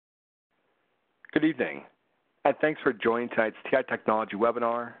Good evening, and thanks for joining tonight's TI Technology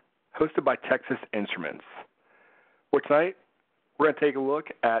webinar hosted by Texas Instruments, where tonight we're going to take a look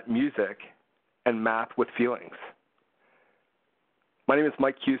at music and math with feelings. My name is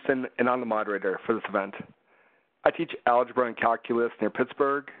Mike Houston, and I'm the moderator for this event. I teach algebra and calculus near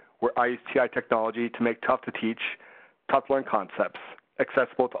Pittsburgh, where I use TI technology to make tough-to-teach, tough-to-learn concepts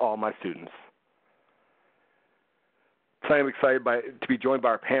accessible to all my students. Tonight I'm excited to be joined by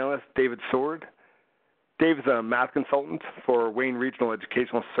our panelist, David Sword. Dave is a math consultant for Wayne Regional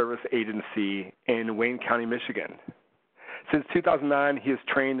Educational Service Agency in Wayne County, Michigan. Since 2009, he has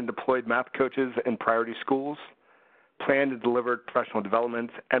trained and deployed math coaches in priority schools, planned and delivered professional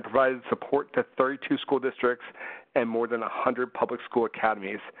development, and provided support to 32 school districts and more than 100 public school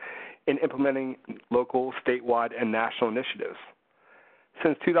academies in implementing local, statewide, and national initiatives.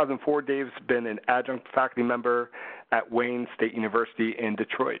 Since 2004, Dave's been an adjunct faculty member at Wayne State University in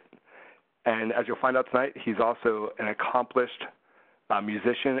Detroit. And as you'll find out tonight, he's also an accomplished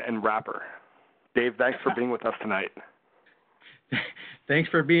musician and rapper. Dave, thanks for being with us tonight. Thanks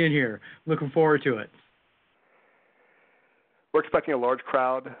for being here. Looking forward to it. We're expecting a large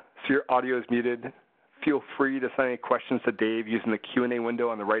crowd, so your audio is muted. Feel free to send any questions to Dave using the Q&A window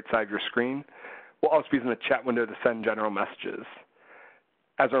on the right side of your screen. We'll also be using the chat window to send general messages.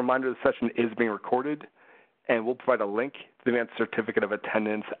 As a reminder, the session is being recorded, and we'll provide a link to the advanced certificate of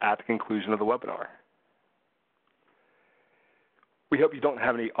attendance at the conclusion of the webinar. We hope you don't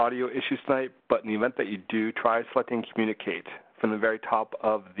have any audio issues tonight, but in the event that you do, try selecting Communicate from the very top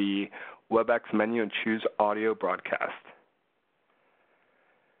of the WebEx menu and choose Audio Broadcast.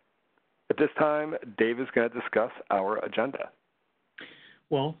 At this time, Dave is going to discuss our agenda.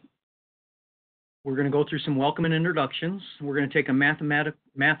 Well, we're going to go through some welcome and introductions. We're going to take a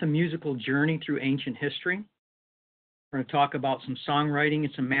mathe-musical journey through ancient history. We're going to talk about some songwriting and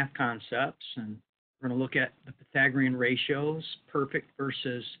some math concepts, and we're going to look at the Pythagorean ratios, perfect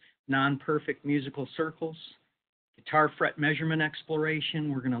versus non-perfect musical circles, guitar fret measurement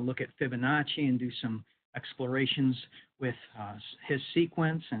exploration. We're going to look at Fibonacci and do some explorations with his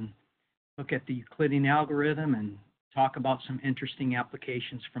sequence, and look at the Euclidean algorithm and talk about some interesting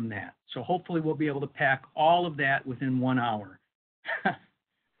applications from that. So hopefully we'll be able to pack all of that within 1 hour.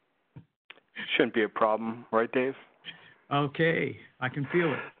 Shouldn't be a problem, right, Dave? Okay, I can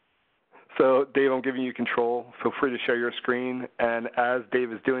feel it. So, Dave, I'm giving you control. Feel free to share your screen. And as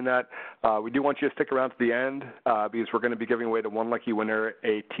Dave is doing that, we do want you to stick around to the end because we're going to be giving away to one lucky winner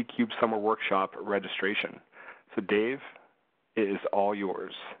a T-Cube Summer Workshop registration. So, Dave, it is all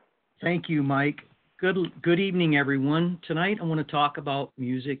yours. Thank you, Mike. Good evening, everyone. Tonight I want to talk about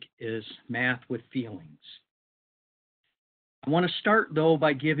music is math with feelings. I want to start, though,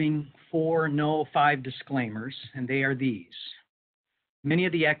 by giving 5 disclaimers, and they are these. Many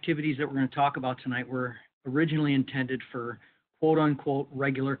of the activities that we're going to talk about tonight were originally intended for quote-unquote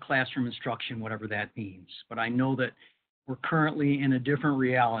regular classroom instruction, whatever that means. But I know that we're currently in a different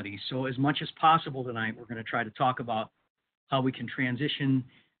reality. So as much as possible tonight, we're going to try to talk about how we can transition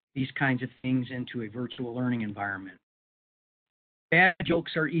these kinds of things into a virtual learning environment. Bad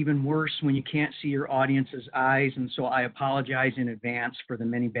jokes are even worse when you can't see your audience's eyes, and so I apologize in advance for the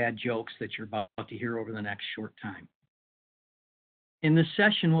many bad jokes that you're about to hear over the next short time. In this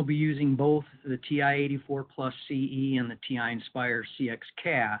session, we'll be using both the TI-84 Plus CE and the TI-Nspire CX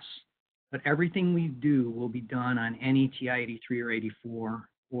CAS, but everything we do will be done on any TI-83 or 84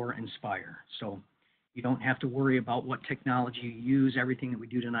 or Nspire. So you don't have to worry about what technology you use. Everything that we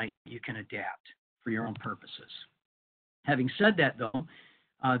do tonight, you can adapt for your own purposes. Having said that, though,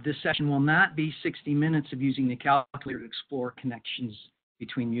 this session will not be 60 minutes of using the calculator to explore connections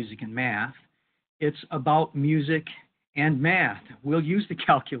between music and math. It's about music and math. We'll use the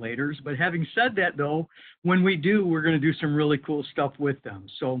calculators, but having said that, though, when we do, we're going to do some really cool stuff with them.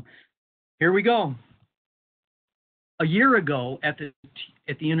 So here we go. A year ago at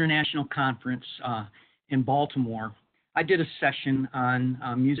the International Conference in Baltimore, I did a session on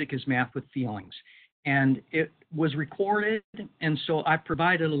music is math with feelings, and it was recorded, and so I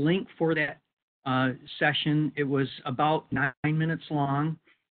provided a link for that session. It was about 9 minutes long,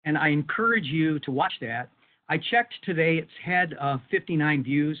 and I encourage you to watch that. I checked today, it's had 59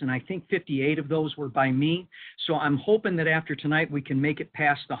 views, and I think 58 of those were by me, so I'm hoping that after tonight we can make it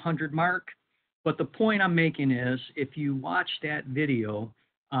past the 100 mark. But the point I'm making is, if you watch that video,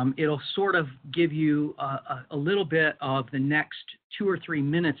 it'll sort of give you a little bit of the next 2 or 3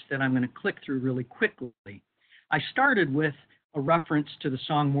 minutes that I'm going to click through really quickly. I started with a reference to the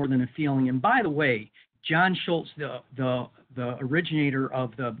song More Than a Feeling. And by the way, John Schultz, the originator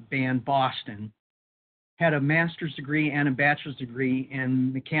of the band Boston, had a master's degree and a bachelor's degree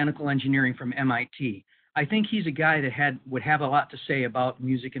in mechanical engineering from MIT. I think he's a guy that would have a lot to say about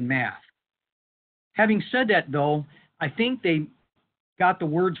music and math. Having said that, though, I think they got the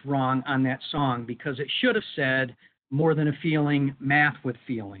words wrong on that song because it should have said more than a feeling, math with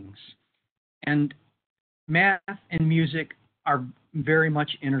feelings. And math and music are very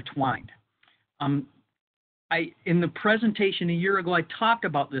much intertwined. In the presentation a year ago, I talked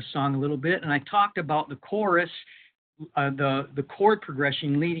about this song a little bit, and I talked about the chorus, the chord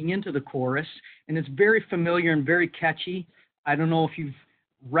progression leading into the chorus, and it's very familiar and very catchy. I don't know if you've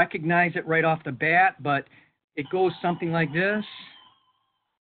recognized it right off the bat, but it goes something like this.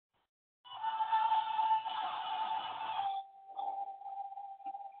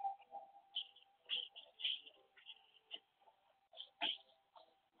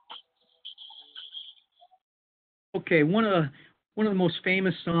 Okay, one of the most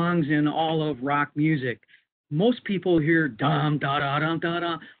famous songs in all of rock music. Most people hear dum da da dum da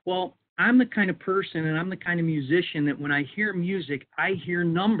da. Well, I'm the kind of person and I'm the kind of musician that when I hear music, I hear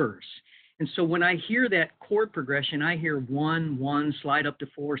numbers. And so when I hear that chord progression, I hear 1, 1, slide up to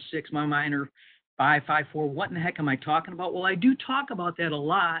 4, 6, my minor, 5, 5, 4. What in the heck am I talking about? Well, I do talk about that a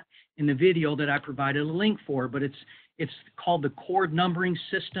lot in the video that I provided a link for, but it's called the chord numbering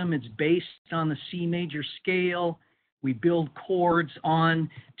system. It's based on the C major scale. We build chords on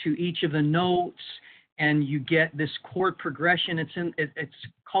to each of the notes, and you get this chord progression. It's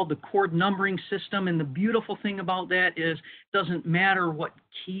called the chord numbering system, and the beautiful thing about that is it doesn't matter what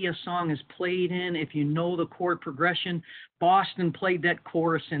key a song is played in. If you know the chord progression, Boston played that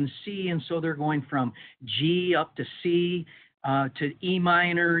chorus in C, and so they're going from G up to C, to E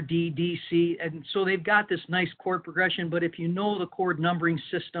minor, D, D, C, and so they've got this nice chord progression. But if you know the chord numbering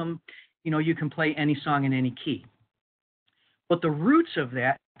system, you can play any song in any key. But the roots of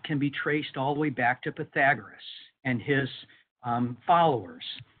that can be traced all the way back to Pythagoras and his followers.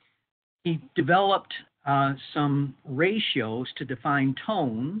 He developed some ratios to define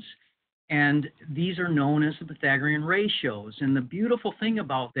tones, and these are known as the Pythagorean ratios. And the beautiful thing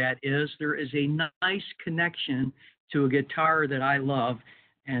about that is there is a nice connection to a guitar that I love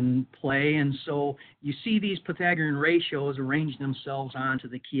and play. And so you see these Pythagorean ratios arrange themselves onto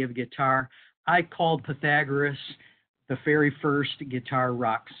the key of a guitar. I called Pythagoras the very first guitar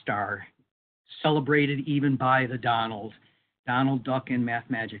rock star, celebrated even by the Donald Duck in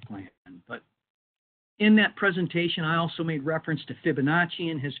Math-Magic Land. But in that presentation, I also made reference to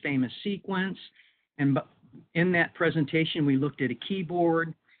Fibonacci and his famous sequence. And in that presentation, we looked at a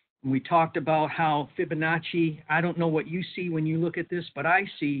keyboard, and we talked about how Fibonacci, I don't know what you see when you look at this, but I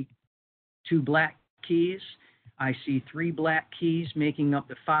see 2 black keys. I see 3 black keys making up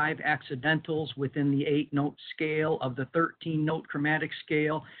the 5 accidentals within the 8-note scale of the 13-note chromatic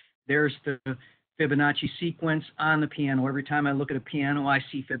scale. There's the Fibonacci sequence on the piano. Every time I look at a piano, I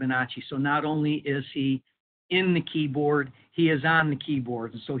see Fibonacci. So not only is he in the keyboard, he is on the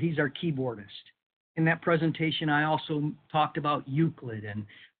keyboard. And so he's our keyboardist. In that presentation, I also talked about Euclid and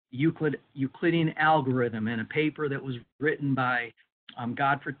Euclidean algorithm in a paper that was written by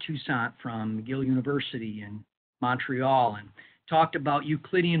Godfrey Toussaint from McGill University in Montreal, and talked about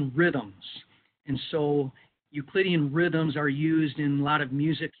Euclidean rhythms. And so Euclidean rhythms are used in a lot of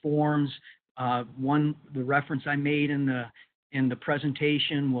music forms. The reference I made in the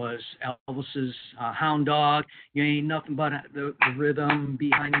presentation was Elvis's Hound Dog. You ain't nothing but the rhythm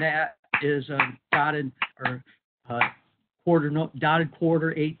behind that is a dotted or quarter note, dotted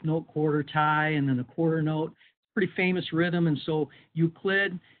quarter, 8-note quarter tie, and then a quarter note. Pretty famous rhythm. And so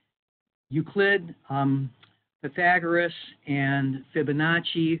Euclid, Pythagoras, and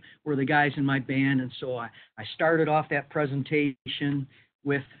Fibonacci were the guys in my band. And so I started off that presentation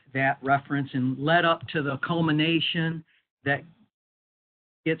with that reference and led up to the culmination that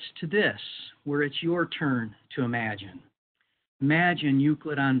gets to this, where it's your turn to imagine. Imagine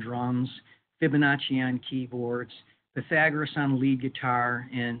Euclid on drums, Fibonacci on keyboards, Pythagoras on lead guitar,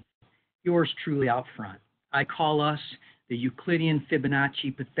 and yours truly out front. I call us the Euclidean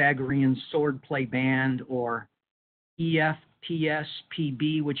Fibonacci Pythagorean Swordplay Band, or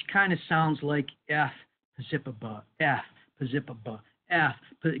EFPSPB, which kind of sounds like F, Pazippa, F, Pazippa, F.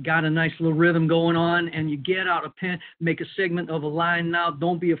 Got a nice little rhythm going on, and you get out a pen, make a segment of a line now.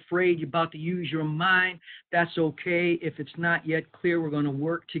 Don't be afraid. You're about to use your mind. That's okay. If it's not yet clear, we're going to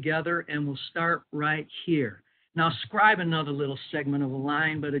work together, and we'll start right here. Now, scribe another little segment of a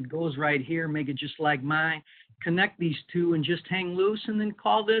line, but it goes right here. Make it just like mine. Connect these two and just hang loose, and then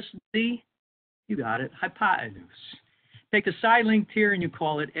call this the, you got it, hypotenuse. Take the side linked here, and you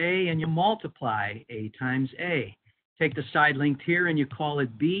call it A, and you multiply A times A. Take the side linked here, and you call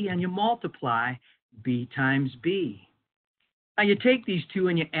it B, and you multiply B times B. Now you take these two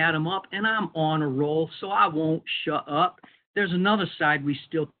and you add them up, and I'm on a roll, so I won't shut up. There's another side we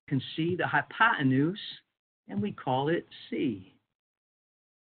still can see, the hypotenuse, and we call it C.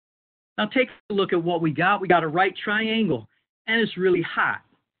 Now take a look at what we got. We got a right triangle, and it's really hot.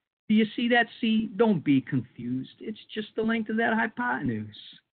 Do you see that C? Don't be confused. It's just the length of that hypotenuse.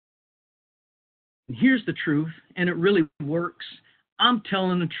 And here's the truth, and it really works. I'm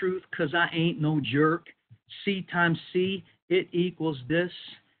telling the truth because I ain't no jerk. C times C, it equals this.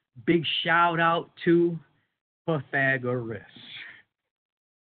 Big shout out to Pythagoras.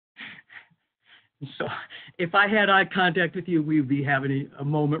 So if I had eye contact with you, we'd be having a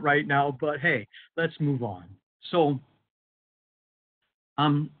moment right now, but hey, let's move on. So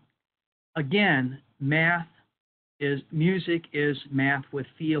again, music is math with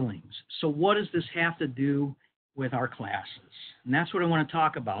feelings. So what does this have to do with our classes? And that's what I want to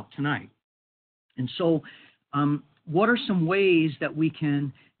talk about tonight. And so what are some ways that we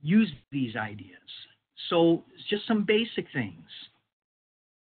can use these ideas? So just some basic things.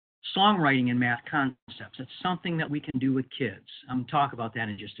 Songwriting and math concepts. It's something that we can do with kids. I'm going to talk about that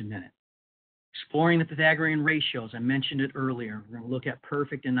in just a minute. Exploring the Pythagorean ratios. I mentioned it earlier. We're going to look at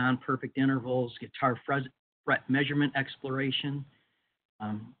perfect and non-perfect intervals, guitar fret measurement exploration,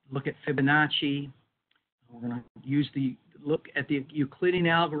 look at Fibonacci. We're going to look at the Euclidean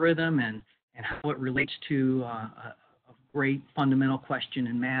algorithm and how it relates to a great fundamental question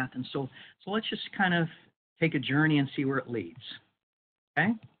in math. And so let's just kind of take a journey and see where it leads.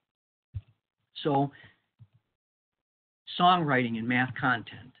 Okay? So songwriting and math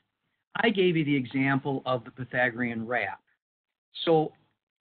content. I gave you the example of the Pythagorean rap. So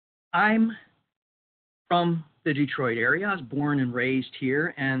I'm from the Detroit area. I was born and raised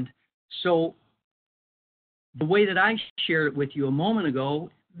here. And so the way that I shared it with you a moment ago,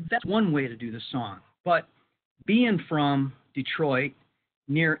 that's one way to do the song. But being from Detroit,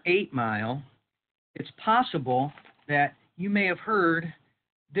 near 8 Mile, it's possible that you may have heard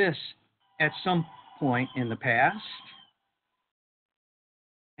this at some point in the past.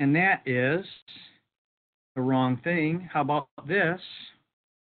 And that is the wrong thing. How about this?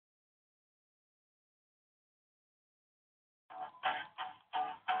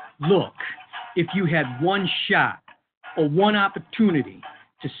 Look, if you had one shot or one opportunity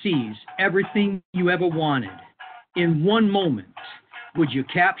to seize everything you ever wanted in one moment, would you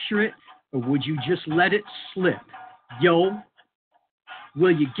capture it or would you just let it slip? Yo,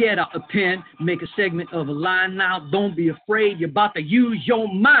 will you get out a pen, make a segment of a line now? Don't be afraid, you're about to use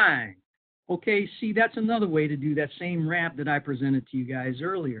your mind. Okay, see, that's another way to do that same rap that I presented to you guys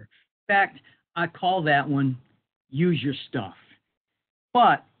earlier. In fact, I call that one use your stuff.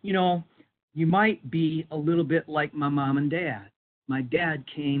 But, you know, you might be a little bit like my mom and dad. My dad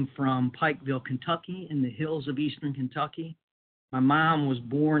came from Pikeville, Kentucky, in the hills of eastern Kentucky. My mom was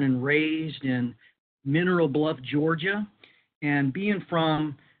born and raised in Mineral Bluff, Georgia. And being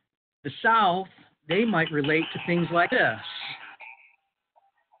from the South, they might relate to things like this.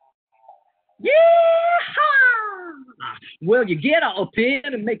 Yeah! Well, you get out a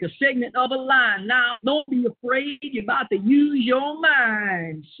pen and make a segment of a line. Now, don't be afraid. You're about to use your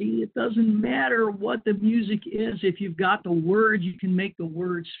mind. See, it doesn't matter what the music is. If you've got the words, you can make the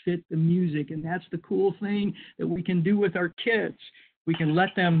words fit the music. And that's the cool thing that we can do with our kids. We can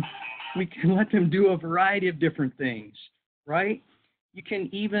let them do a variety of different things, right? You can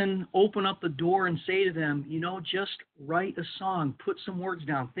even open up the door and say to them, you know, just write a song, put some words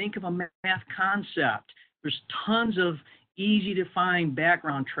down, think of a math concept. There's tons of easy to find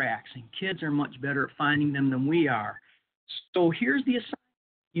background tracks, and kids are much better at finding them than we are. So here's the assignment,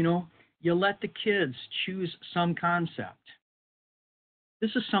 you know, you let the kids choose some concept.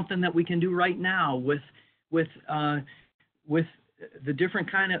 This is something that we can do right now with the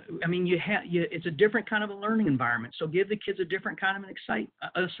different kind of, I mean, it's a different kind of a learning environment. So give the kids a different kind of an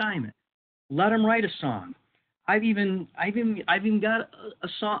assignment. Let them write a song. I've even got a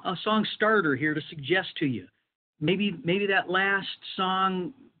song starter here to suggest to you. Maybe that last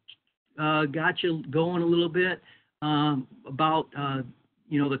song got you going a little bit about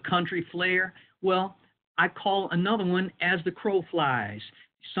you know, the country flair. Well, I call another one As the Crow Flies.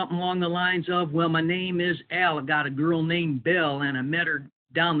 Something along the lines of, well, my name is Al. I got a girl named Belle, and I met her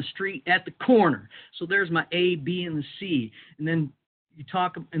down the street at the corner. So there's my A, B, and the C. And then you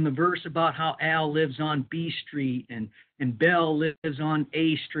talk in the verse about how Al lives on B Street and Belle lives on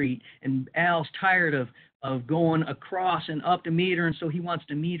A Street. And Al's tired of going across and up to meet her, and so he wants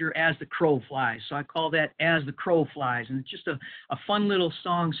to meet her as the crow flies. So I call that As the Crow Flies. And it's just a fun little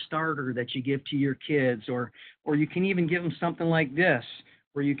song starter that you give to your kids. Or you can even give them something like this,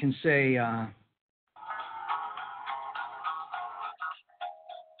 where you can say,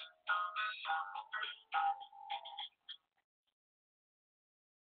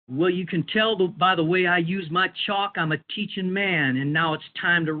 Well, you can tell by the way I use my chalk, I'm a teaching man, and now it's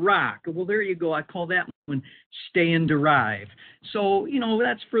time to rock. Well, there you go. I call that one stay and derive. So,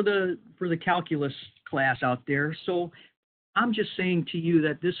 that's for the calculus class out there. So I'm just saying to you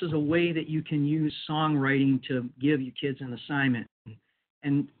that this is a way that you can use songwriting to give your kids an assignment.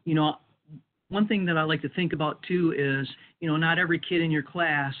 And, one thing that I like to think about too is, not every kid in your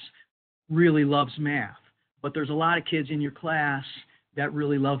class really loves math, but there's a lot of kids in your class that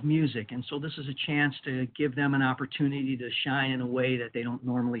really love music. And so this is a chance to give them an opportunity to shine in a way that they don't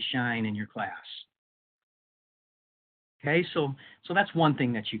normally shine in your class. Okay, so that's one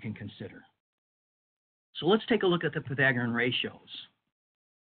thing that you can consider. So let's take a look at the Pythagorean ratios.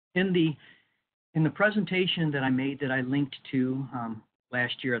 In the presentation that I made that I linked to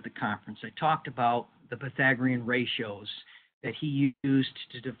last year at the conference, I talked about the Pythagorean ratios that he used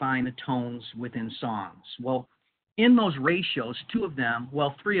to define the tones within songs. Well, in those ratios, three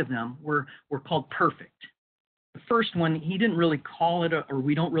of them were called perfect. The first one, he didn't really call it,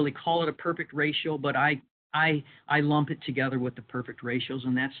 we don't really call it a perfect ratio, but I lump it together with the perfect ratios,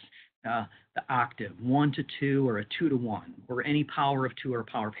 and that's the octave, 1 to 2 or a 2 to 1, or any power of 2 or a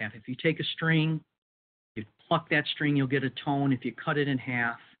power of half. If you take a string, you pluck that string, you'll get a tone. If you cut it in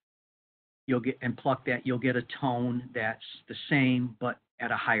half, you'll pluck that, you'll get a tone that's the same but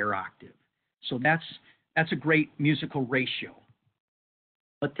at a higher octave. So that's a great musical ratio.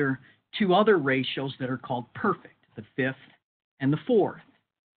 But there are two other ratios that are called perfect, the fifth and the fourth.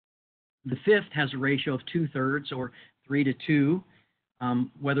 The fifth has a ratio of 2/3 or 3 to 2,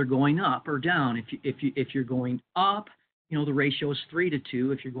 whether going up or down. If you're going up, the ratio is 3 to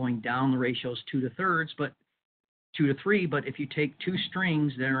 2. If you're going down, the ratio is 2 to 3. But if you take two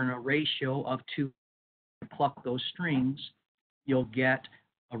strings that are in a ratio of 2, pluck those strings, you'll get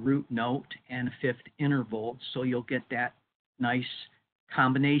a root note and a fifth interval. So you'll get that nice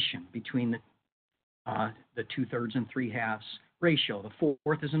combination between the 2/3 and 3/2 ratio. The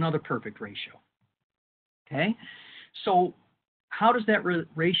fourth is another perfect ratio. Okay, so how does that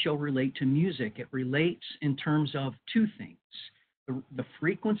ratio relate to music? It relates in terms of two things: the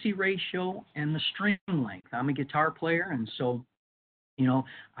frequency ratio and the string length. I'm a guitar player, and so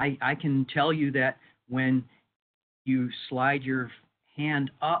I can tell you that when you slide your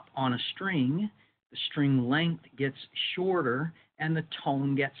hand up on a string, the string length gets shorter and the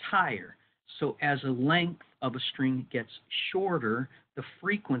tone gets higher. So as the length of a string gets shorter, the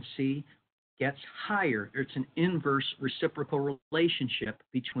frequency gets higher. It's an inverse reciprocal relationship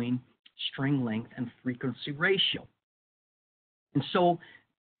between string length and frequency ratio. And so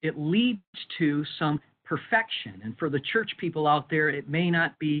it leads to some perfection. And for the church people out there, it may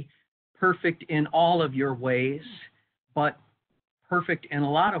not be perfect in all of your ways, but perfect in a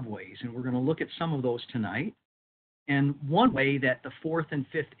lot of ways. And we're going to look at some of those tonight. And one way that the fourth and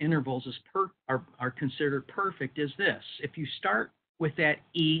fifth intervals are considered perfect is this. If you start with that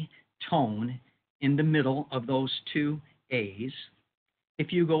E tone in the middle of those two A's,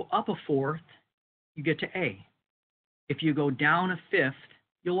 if you go up a fourth, you get to A. If you go down a fifth,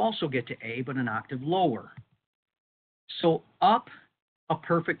 you'll also get to A, but an octave lower. So up a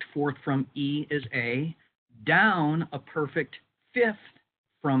perfect fourth from E is A, down a perfect fifth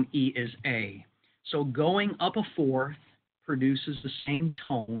from E is A. So going up a fourth produces the same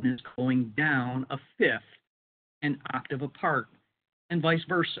tone as going down a fifth, an octave apart, and vice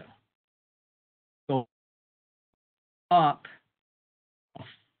versa. So up a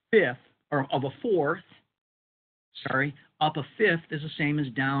fifth, or of a fourth, up a fifth is the same as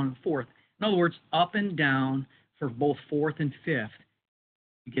down a fourth. In other words, up and down for both fourth and fifth,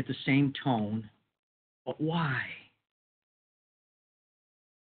 you get the same tone. But why?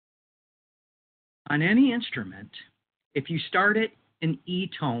 On any instrument, if you start at an E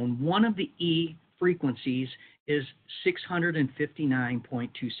tone, one of the E frequencies is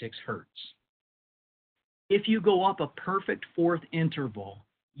 659.26 hertz. If you go up a perfect fourth interval,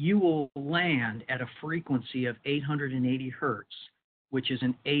 you will land at a frequency of 880 hertz, which is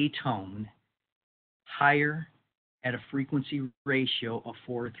an A tone, higher at a frequency ratio of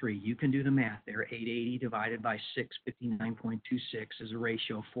 4 to 3. You can do the math there. 880 divided by 659.26 is a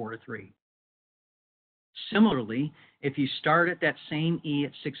ratio of 4 to 3. Similarly, if you start at that same E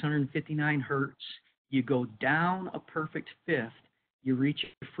at 659 hertz, you go down a perfect fifth, you reach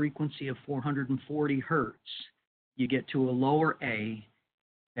a frequency of 440 hertz. You get to a lower A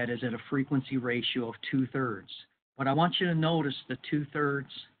that is at a frequency ratio of 2/3. But I want you to notice the 2/3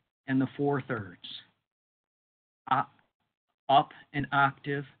 and the 4/3. Up an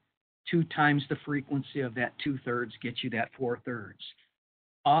octave, 2 times the frequency of that 2/3 gets you that 4/3.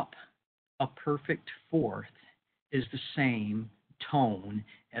 Up a perfect fourth is the same tone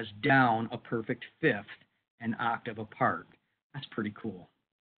as down a perfect fifth an octave apart. That's pretty cool.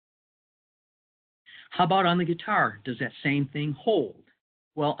 How about on the guitar? Does that same thing hold?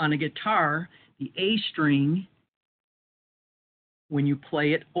 Well, on a guitar, the A string, when you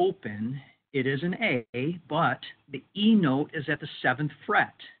play it open, it is an A, but the E note is at the 7th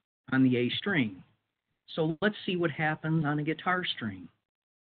fret on the A string. So let's see what happens on a guitar string.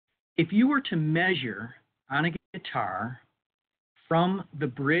 If you were to measure on a guitar from the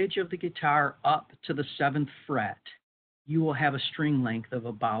bridge of the guitar up to the 7th fret, you will have a string length of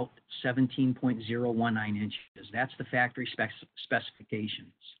about 17.019 inches. That's the factory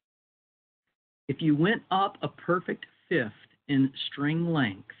specifications. If you went up a perfect fifth in string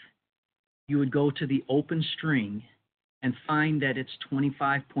length, you would go to the open string and find that it's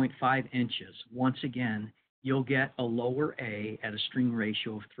 25.5 inches. Once again, you'll get a lower A at a string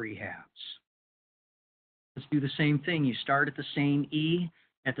ratio of 3/2. Let's do the same thing. You start at the same E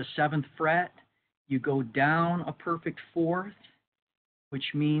at the 7th fret. You go down a perfect fourth,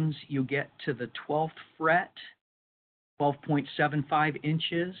 which means you get to the 12th fret, 12.75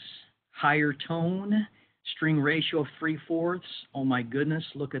 inches, higher tone, string ratio of 3/4. Oh my goodness,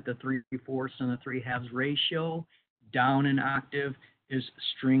 look at the 3/4 and the 3/2 ratio. Down an octave is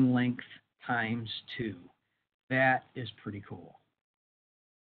string length times 2. That is pretty cool.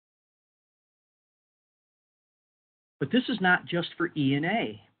 But this is not just for E and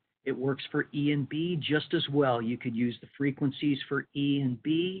A. It works for E and B just as well. You could use the frequencies for E and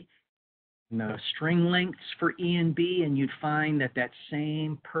B, and the string lengths for E and B, and you'd find that that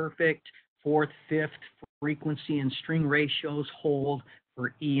same perfect fourth, fifth frequency and string ratios hold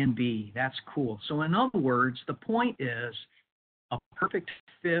for E and B. That's cool. So in other words, the point is a perfect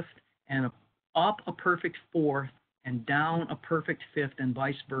fifth and up a perfect fourth and down a perfect fifth and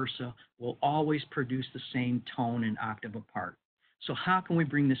vice versa will always produce the same tone and octave apart. So how can we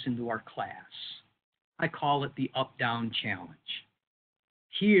bring this into our class? I call it the up-down challenge.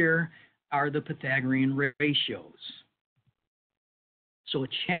 Here are the Pythagorean ratios. So a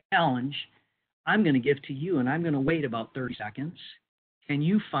challenge I'm going to give to you, and I'm going to wait about 30 seconds. Can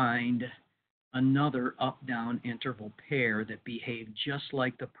you find another up-down interval pair that behave just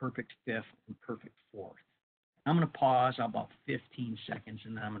like the perfect fifth and perfect fourth? I'm going to pause about 15 seconds,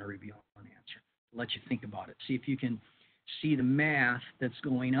 and then I'm going to reveal an answer. Let you think about it. See if you can see the math that's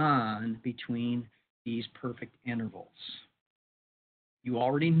going on between these perfect intervals. You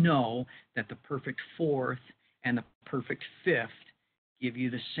already know that the perfect fourth and the perfect fifth give you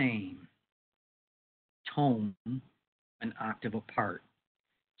the same tone an octave apart.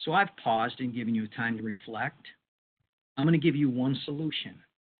 So I've paused and given you time to reflect. I'm going to give you one solution.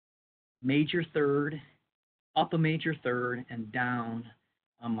 Major third, up a major third, and down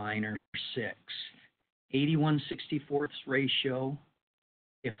a minor sixth. 81/64 ratio.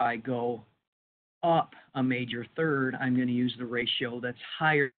 If I go up a major third, I'm going to use the ratio that's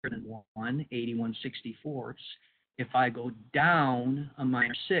higher than 1, 81/64. If I go down a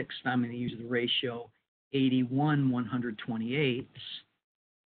minor sixth, I'm going to use the ratio 81/128,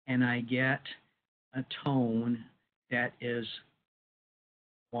 and I get a tone that is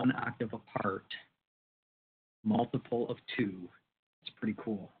 1 octave apart, multiple of 2. It's pretty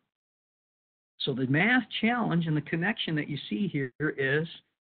cool. So the math challenge and the connection that you see here is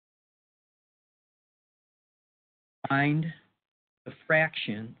find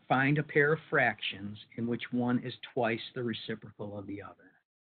a pair of fractions in which one is twice the reciprocal of the other.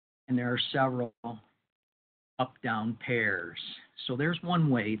 And there are several up-down pairs. So there's one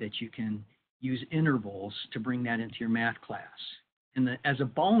way that you can use intervals to bring that into your math class. And as a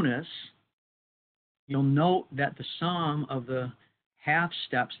bonus, you'll note that the sum of the half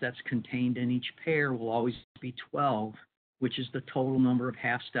steps that's contained in each pair will always be 12, which is the total number of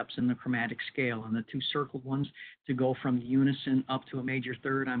half steps in the chromatic scale. And the two circled ones, to go from the unison up to a major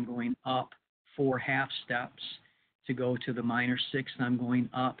third, I'm going up 4 half steps. To go to the minor sixth, I'm going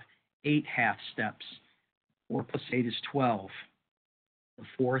up 8 half steps. 4 plus 8 is 12. The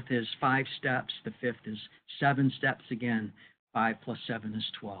fourth is 5 steps. The fifth is 7 steps again. 5 plus 7 is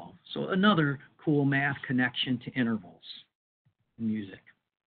 12. So another cool math connection to intervals in music.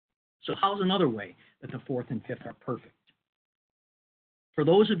 So how's another way that the fourth and fifth are perfect? For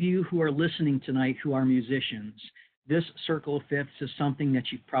those of you who are listening tonight who are musicians, this circle of fifths is something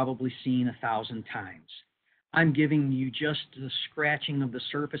that you've probably seen 1,000 times. I'm giving you just the scratching of the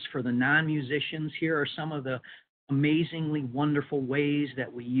surface for the non-musicians. Here are some of the amazingly wonderful ways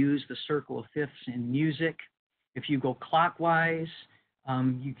that we use the circle of fifths in music. If you go clockwise,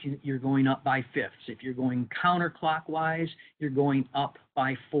 you're going up by fifths. If you're going counterclockwise, you're going up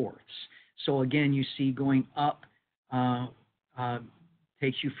by fourths. So again, you see going up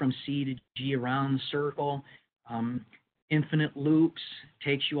takes you from C to G around the circle. Infinite loops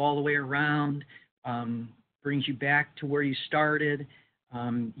takes you all the way around, brings you back to where you started.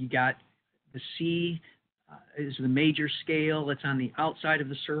 You got the C is the major scale that's on the outside of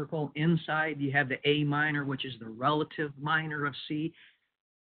the circle. Inside you have the A minor, which is the relative minor of C.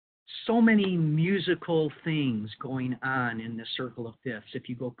 So many musical things going on in the circle of fifths. If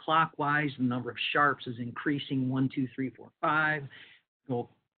you go clockwise, the number of sharps is increasing 1, 2, 3, 4, 5. Go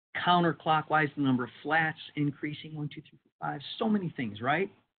counterclockwise, the number of flats increasing 1, 2, 3, 4, 5. So many things, right?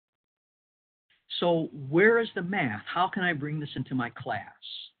 So where is the math? How can I bring this into my class?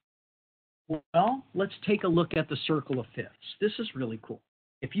 Well, let's take a look at the circle of fifths. This is really cool.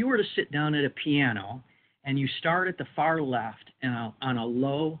 If you were to sit down at a piano and you start at the far left and on a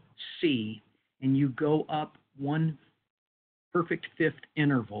low C, and you go up one perfect fifth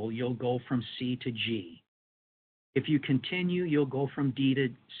interval, you'll go from C to G. If you continue, you'll go from D to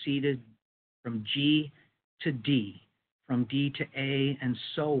C from G to D, from D to A, and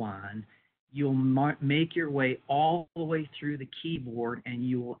so on. You'll make your way all the way through the keyboard, and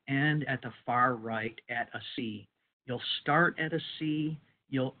you will end at the far right at a C. You'll start at a C,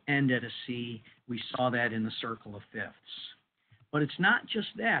 you'll end at a C. We saw that in the circle of fifths. But it's not just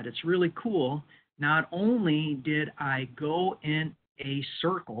that. It's really cool. Not only did I go in a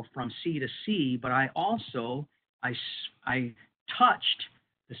circle from C to C, but I also, I touched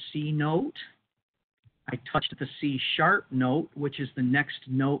the C note. I touched the C sharp note, which is the next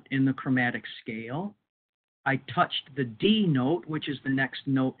note in the chromatic scale. I touched the D note, which is the next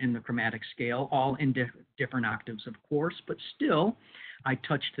note in the chromatic scale, all in different octaves, of course, but still, I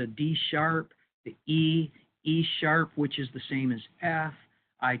touched the D sharp, the E sharp, which is the same as F.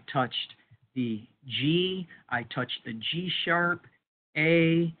 I touched the G. I touched the G sharp,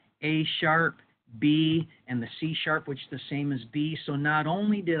 A sharp, B, and the C sharp, which is the same as B. So not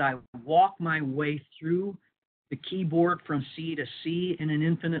only did I walk my way through the keyboard from C to C in an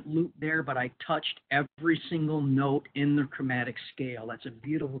infinite loop there, but I touched every single note in the chromatic scale. That's a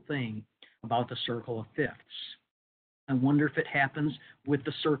beautiful thing about the circle of fifths. I wonder if it happens with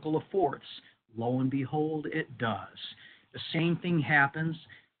the circle of fourths. Lo and behold, it does. The same thing happens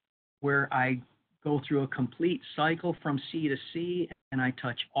where I go through a complete cycle from C to C, and I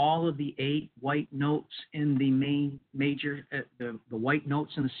touch all of the 8 white notes in the major, the white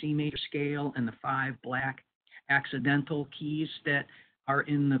notes in the C major scale, and the 5 black accidental keys that are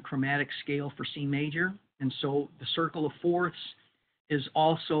in the chromatic scale for C major. And so the circle of fourths is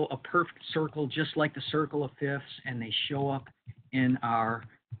also a perfect circle, just like the circle of fifths, and they show up in our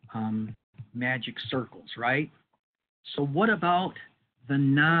magic circles, right? So what about the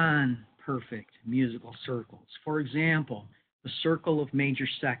non-perfect musical circles? For example, the circle of major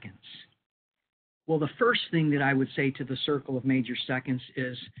seconds. Well, the first thing that I would say to the circle of major seconds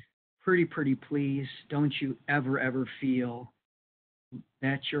is, pretty please, don't you ever feel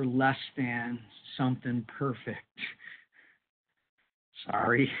that you're less than something perfect.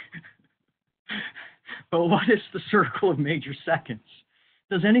 Sorry. But what is the circle of major seconds?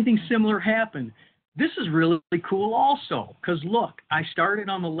 Does anything similar happen? This is really cool also, because look, I started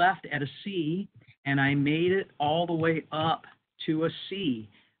on the left at a C, and I made it all the way up to a C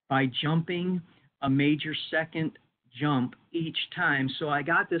by jumping a major second jump each time. So I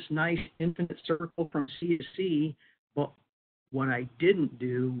got this nice infinite circle from C to C, but what I didn't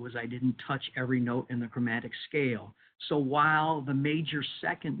do was I didn't touch every note in the chromatic scale. So while the major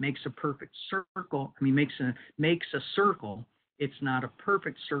second makes a perfect circle, makes a circle, it's not a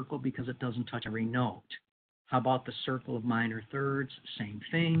perfect circle because it doesn't touch every note. How about the circle of minor thirds? Same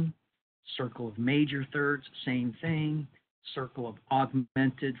thing. Circle of major thirds? Same thing. Circle of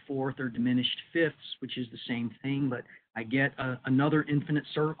augmented fourth or diminished fifths, which is the same thing, but I get another infinite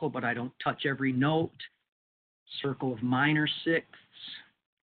circle, but I don't touch every note. Circle of minor sixths,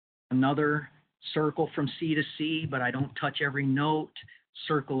 another circle from C to C, but I don't touch every note.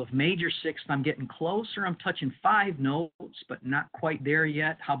 Circle of major sixth, I'm getting closer. I'm touching 5 notes, but not quite there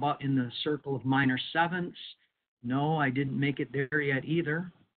yet. How about in the circle of minor sevenths? No, I didn't make it there yet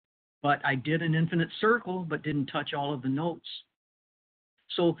either. But I did an infinite circle, but didn't touch all of the notes.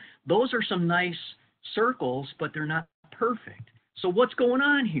 So those are some nice circles, but they're not perfect. So what's going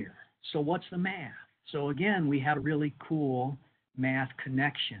on here? So what's the math? So again, we have a really cool math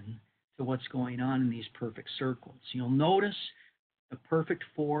connection to what's going on in these perfect circles. You'll notice the perfect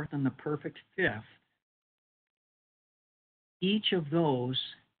fourth and the perfect fifth, each of those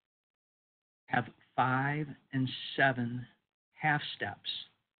have 5 and 7 half steps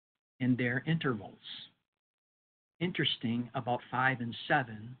in their intervals. Interesting about 5 and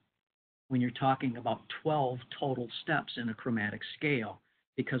 7, when you're talking about 12 total steps in a chromatic scale,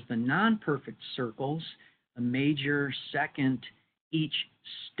 because the non-perfect circles, the major, second, each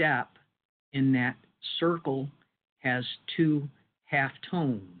step in that circle has 2 half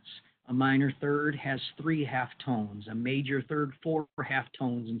tones. A minor third has 3 half tones, a major third 4 half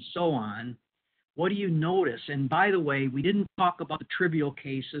tones, and so on. What do you notice? And by the way, we didn't talk about the trivial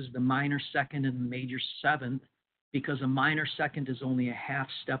cases, the minor second and the major seventh, because a minor second is only a half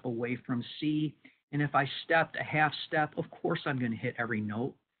step away from C. And if I stepped a half step, of course I'm going to hit every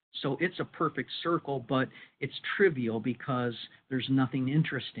note. So it's a perfect circle, but it's trivial because there's nothing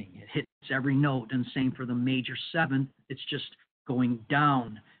interesting. It hits every note, and same for the major seventh. It's just going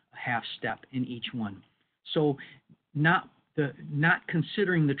down a half step in each one. So not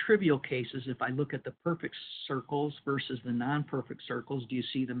considering the trivial cases, if I look at the perfect circles versus the non-perfect circles, do you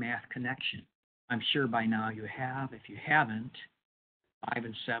see the math connection? I'm sure by now you have. If you haven't, 5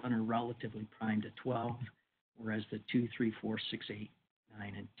 and 7 are relatively prime to 12, whereas the 2, 3, 4, 6, 8,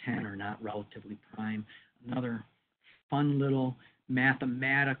 9, and 10 are not relatively prime. Another fun little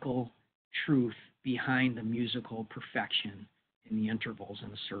mathematical truth behind the musical perfection in the intervals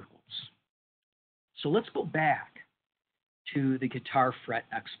and the circles. So let's go back to the guitar fret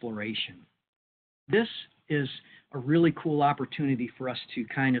exploration. This is a really cool opportunity for us to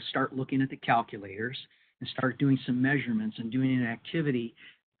kind of start looking at the calculators and start doing some measurements and doing an activity.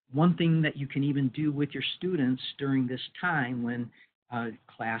 One thing that you can even do with your students during this time when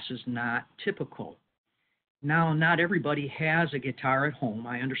class is not typical. Now, not everybody has a guitar at home,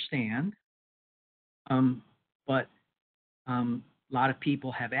 I understand, but a lot of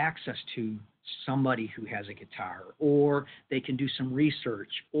people have access to somebody who has a guitar, or they can do some research,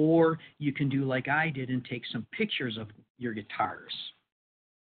 or you can do like I did and take some pictures of your guitars.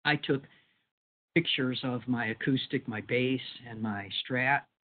 I took pictures of my acoustic, my bass, and my Strat.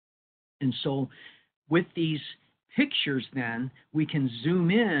 And so with these pictures then, we can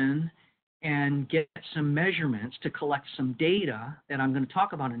zoom in and get some measurements to collect some data that I'm going to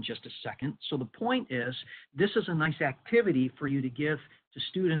talk about in just a second. So the point is, this is a nice activity for you to give to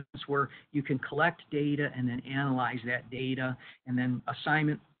students where you can collect data and then analyze that data. And then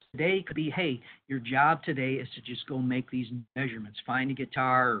assignment today could be, hey, your job today is to just go make these measurements. Find a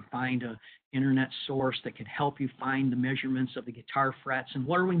guitar or find an internet source that can help you find the measurements of the guitar frets. And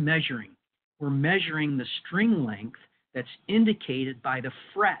what are we measuring? We're measuring the string length that's indicated by the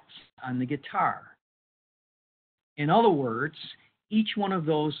frets on the guitar. In other words, each one of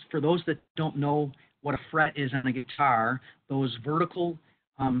those, for those that don't know what a fret is on a guitar, those vertical,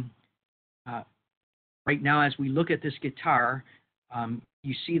 right now as we look at this guitar,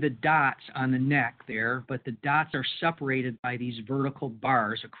 you see the dots on the neck there, but the dots are separated by these vertical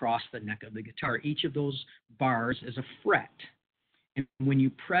bars across the neck of the guitar. Each of those bars is a fret. And when you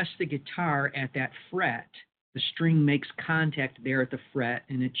press the guitar at that fret, the string makes contact there at the fret,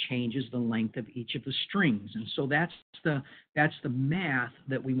 and it changes the length of each of the strings. And so that's the math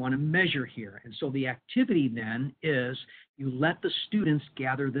that we want to measure here. And so the activity then is you let the students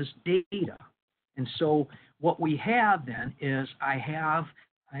gather this data. And so what we have then is I have,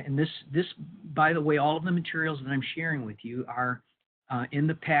 and this by the way, all of the materials that I'm sharing with you are in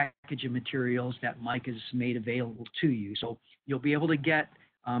the package of materials that Mike has made available to you. So you'll be able to get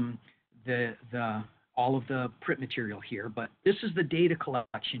all of the print material here, but this is the data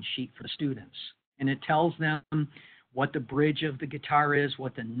collection sheet for the students. And it tells them what the bridge of the guitar is,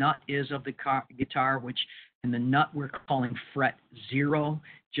 what the nut is of the guitar, and the nut we're calling fret 0,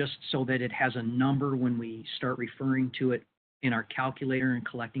 just so that it has a number when we start referring to it in our calculator and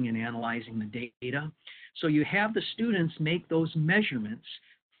collecting and analyzing the data. So you have the students make those measurements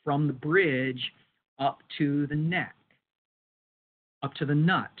from the bridge up to the neck, up to the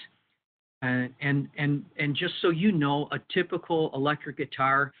nut. And just so you know, a typical electric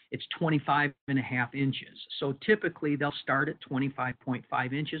guitar, it's 25.5 inches. So typically they'll start at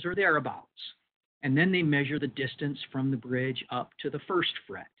 25.5 inches or thereabouts. And then they measure the distance from the bridge up to the first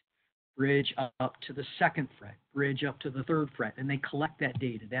fret, bridge up to the second fret, bridge up to the third fret, and they collect that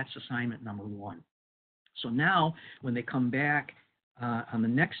data. That's assignment number 1. So now when they come back on the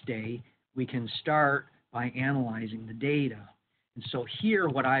next day, we can start by analyzing the data. And so here,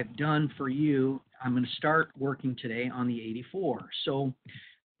 what I've done for you, I'm going to start working today on the 84. So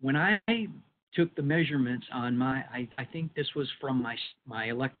when I took the measurements on my, I think this was from my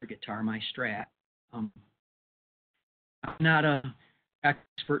electric guitar, my Strat. I'm not an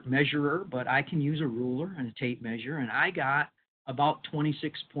expert measurer, but I can use a ruler and a tape measure, and I got about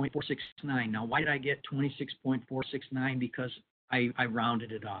 26.469. Now, why did I get 26.469? Because I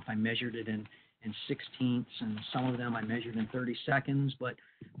rounded it off. I measured it in 16ths, and some of them I measured in 30 seconds, but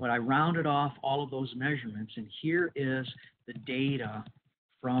I rounded off all of those measurements, and here is the data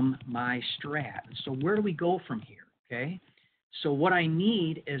from my strat. So where do we go from here, okay? So what I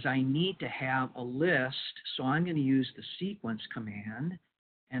need is I need to have a list, so I'm going to use the sequence command,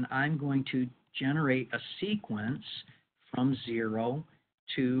 and I'm going to generate a sequence from 0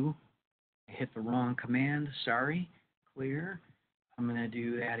 to, I hit the wrong command, sorry, clear. I'm going to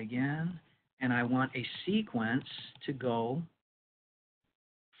do that again, and I want a sequence to go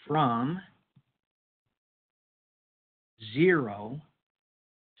from 0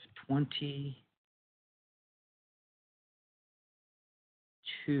 to 22,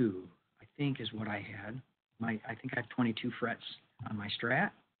 I think is what I had. I think I have 22 frets on my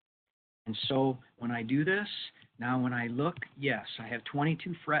strat. And so when I do this, now when I look, yes, I have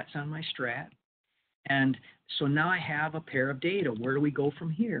 22 frets on my strat. And so now I have a pair of data. Where do we go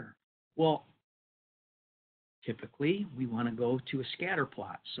from here? Well, typically we want to go to a scatter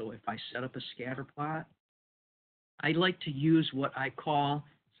plot. So if I set up a scatter plot, I like to use what I call,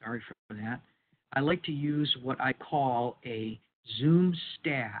 sorry for that, I like to use what I call a zoom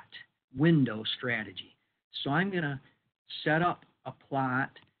stat window strategy. So I'm going to set up a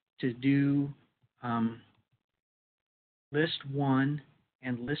plot to do list 1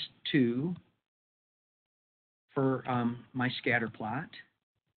 and list 2 for my scatter plot.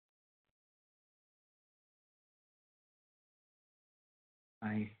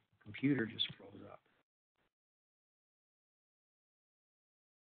 My computer just froze up.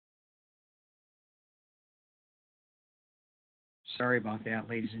 Sorry about that,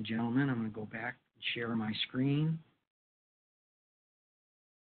 ladies and gentlemen. I'm going to go back and share my screen.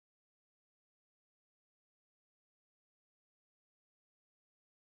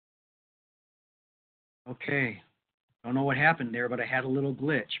 Okay, don't know what happened there, but I had a little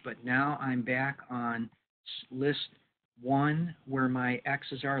glitch. But now I'm back on list 1 where my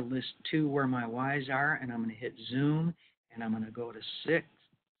X's are, list 2 where my Y's are, and I'm going to hit zoom, and I'm going to go to 6,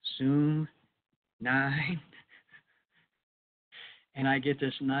 zoom, 9, and I get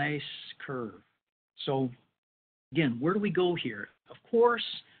this nice curve. So again, where do we go here? Of course,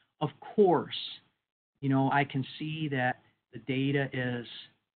 you know, I can see that the data is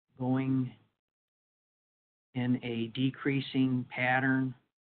going in a decreasing pattern.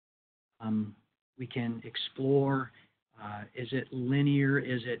 We can explore, is it linear,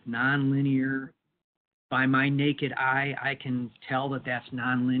 is it nonlinear? By my naked eye, I can tell that that's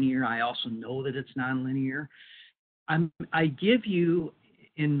nonlinear. I also know that it's nonlinear. I give you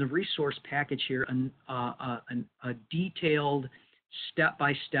in the resource package here a detailed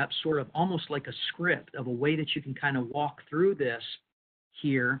step-by-step, sort of almost like a script of a way that you can kind of walk through this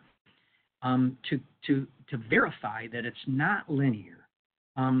here to verify that it's not linear.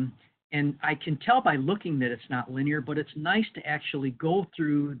 And I can tell by looking that it's not linear, but it's nice to actually go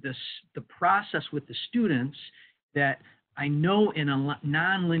through the process with the students that I know in a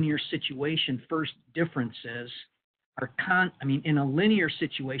nonlinear situation, first differences are in a linear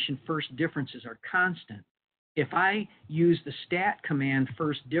situation, first differences are constant. If I use the stat command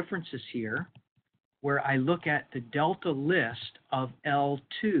first differences here, where I look at the delta list of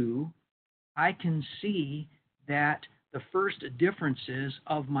L2, I can see that the first differences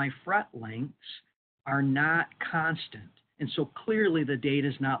of my fret lengths are not constant. And so clearly the data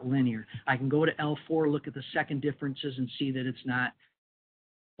is not linear. I can go to L4, look at the second differences, and see that it's not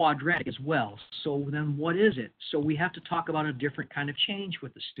quadratic as well. So then what is it? So we have to talk about a different kind of change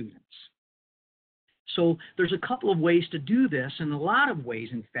with the students. So there's a couple of ways to do this, and a lot of ways,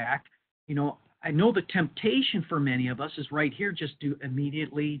 in fact. You know, I know the temptation for many of us is right here, just do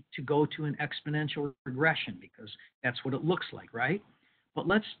immediately to go to an exponential regression, because that's what it looks like, right? But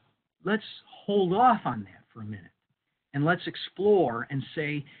let's hold off on that for a minute, and let's explore and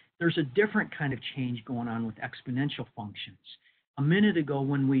say there's a different kind of change going on with exponential functions. A minute ago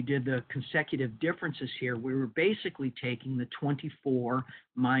when we did the consecutive differences here, we were basically taking the 24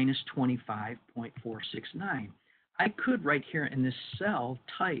 minus 25.469. I could right here in this cell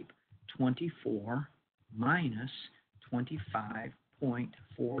type 24 minus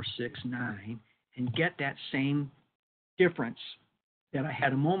 25.469 and get that same difference that I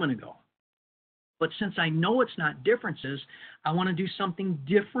had a moment ago. But since I know it's not differences, I want to do something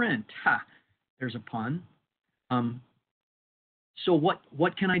different. Ha! There's a pun. So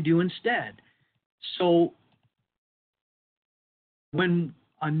what can I do instead? So when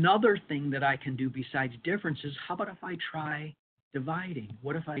another thing that I can do besides differences, how about if I try dividing?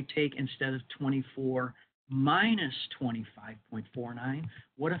 What if I take, instead of 24 minus 25.49,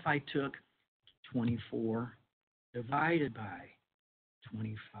 what if I took 24 divided by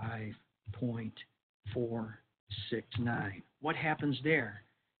 25.49? 22.469. What happens there?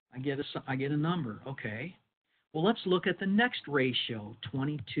 I get a number. Okay. Well, let's look at the next ratio,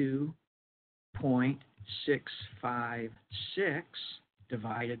 22.656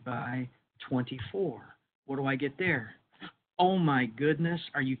 divided by 24. What do I get there? Oh my goodness,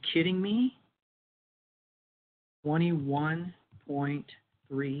 are you kidding me?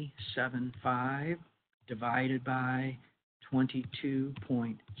 21.375 divided by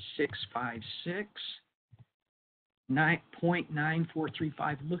 22.656,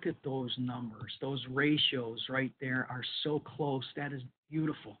 0.9435. Look at those numbers. Those ratios right there are so close. That is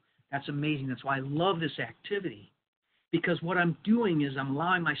beautiful. That's amazing. That's why I love this activity. Because what I'm doing is I'm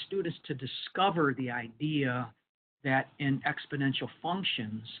allowing my students to discover the idea that in exponential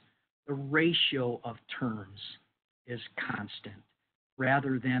functions, the ratio of terms is constant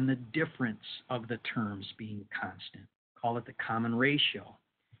rather than the difference of the terms being constant. Call it the common ratio.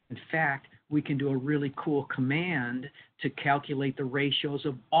 In fact, we can do a really cool command to calculate the ratios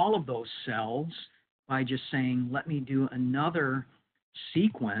of all of those cells by just saying, let me do another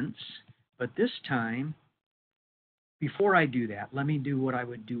sequence, but this time, before I do that, let me do what I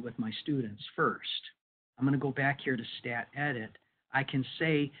would do with my students first. I'm going to go back here to Stat Edit. I can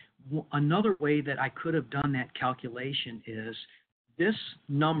say another way that I could have done that calculation is this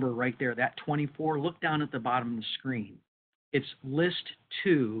number right there, that 24, look down at the bottom of the screen. It's list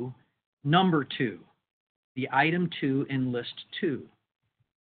 2, number 2, the item 2 in list 2.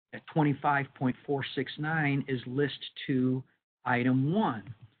 At 25.469 is list 2, item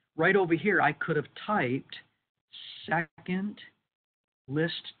 1. Right over here, I could have typed second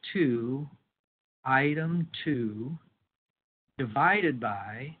list 2, item 2, divided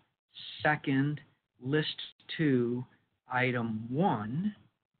by second list 2, item 1.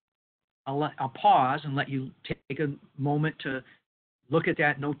 I'll pause and let you take a moment to look at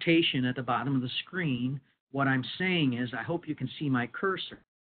that notation at the bottom of the screen. What I'm saying is, I hope you can see my cursor.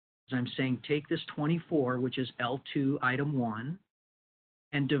 I'm saying take this 24, which is L2, item 1,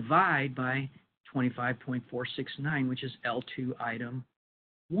 and divide by 25.469, which is L2, item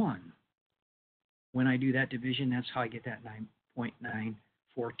 1. When I do that division, that's how I get that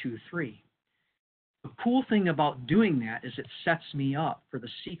 9.9423. The cool thing about doing that is it sets me up for the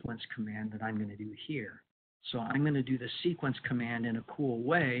sequence command that I'm going to do here. So I'm going to do the sequence command in a cool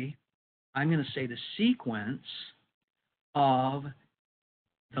way. I'm going to say the sequence of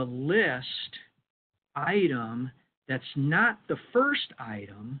the list item that's not the first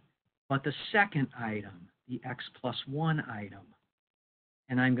item, but the second item, the x plus 1 item.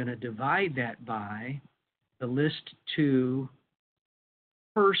 And I'm going to divide that by the list 2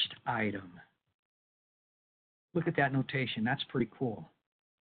 first item. Look at that notation. That's pretty cool.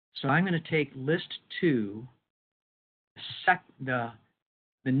 So I'm going to take list 2, the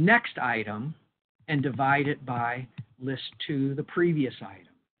next item, and divide it by list 2, the previous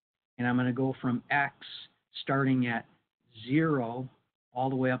item. And I'm going to go from x starting at 0 all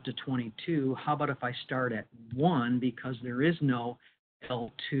the way up to 22. How about if I start at 1, because there is no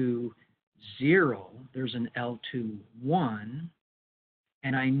L2 0, there's an L2 1.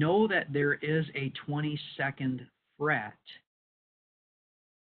 And I know that there is a 22nd fret,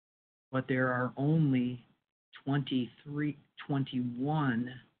 but there are only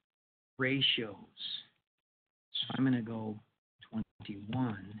 21 ratios. So I'm going to go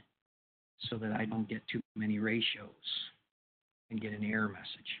 21 so that I don't get too many ratios and get an error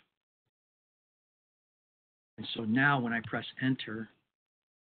message. And so now when I press enter,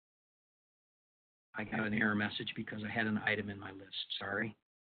 I got an error message because I had an item in my list. Sorry.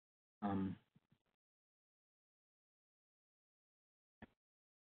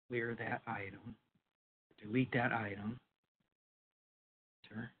 Clear that item. Delete that item.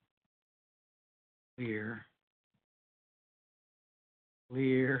 Enter. Clear.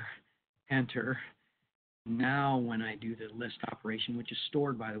 Clear. Enter. Now when I do the list operation, which is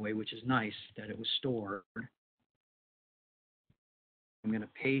stored, by the way, which is nice that it was stored, I'm going to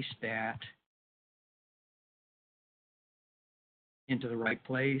paste that into the right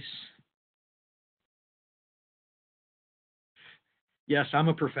place. Yes, I'm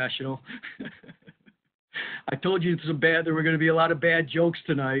a professional. I told you there were going to be a lot of bad jokes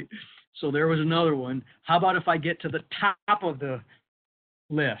tonight. So there was another one. How about if I get to the top of the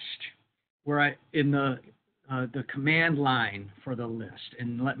list, where in the command line for the list,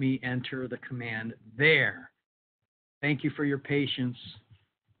 and let me enter the command there. Thank you for your patience.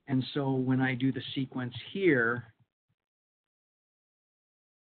 And so when I do the sequence here,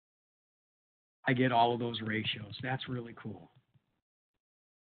 I get all of those ratios. That's really cool.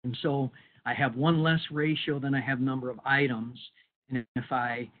 And so I have one less ratio than I have number of items. And if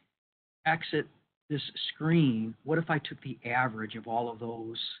I exit this screen, what if I took the average of all of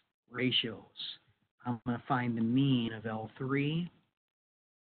those ratios? I'm going to find the mean of L3.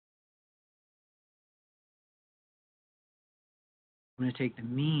 I'm going to take the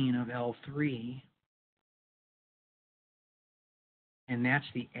mean of L3, and that's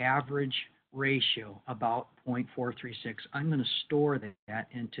the average ratio, about 0.436. I'm going to store that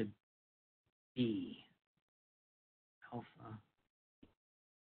into B, alpha.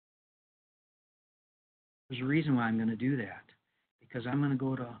 There's a reason why I'm going to do that, because I'm going to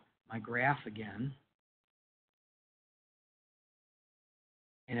go to my graph again,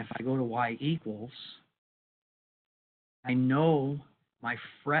 and if I go to y equals, I know my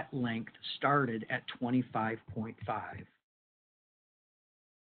fret length started at 25.5.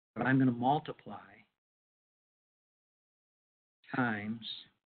 But I'm going to multiply times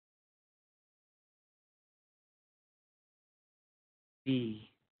b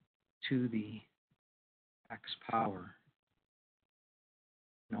to the x power.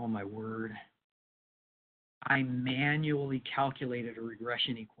 And oh my word, I manually calculated a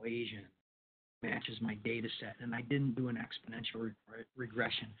regression equation that matches my data set, and I didn't do an exponential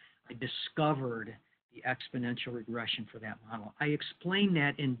regression. I discovered the exponential regression for that model. I explain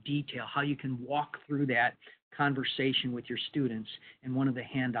that in detail, how you can walk through that conversation with your students in one of the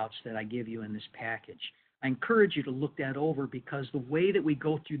handouts that I give you in this package. I encourage you to look that over, because the way that we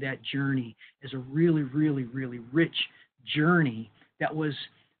go through that journey is a really, really, really rich journey that was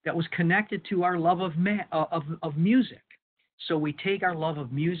connected to our love of music. So we take our love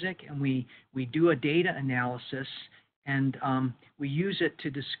of music and we do a data analysis, and we use it to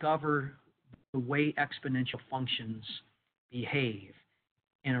discover the way exponential functions behave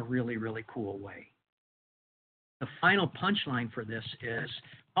in a really, really cool way. The final punchline for this is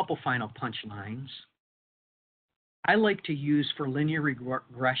a couple final punchlines. I like to use for linear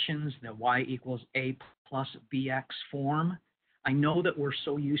regressions the y equals a plus bx form. I know that we're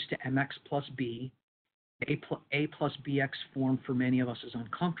so used to mx plus b. A plus bx form for many of us is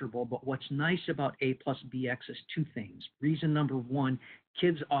uncomfortable, but what's nice about a plus bx is two things. Reason number one,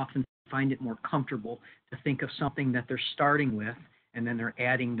 kids often find it more comfortable to think of something that they're starting with and then they're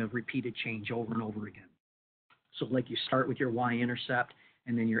adding the repeated change over and over again. So like you start with your y-intercept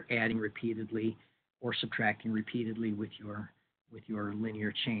and then you're adding repeatedly or subtracting repeatedly with your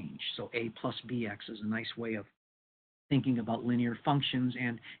linear change. So a plus bx is a nice way of thinking about linear functions,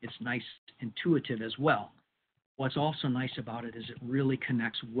 and it's nice, intuitive as well. What's also nice about it is it really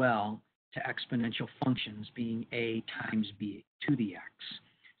connects well to exponential functions being a times b to the x.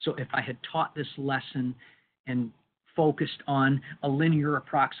 So if I had taught this lesson and focused on a linear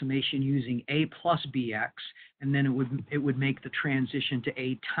approximation using a plus bx, and then it would make the transition to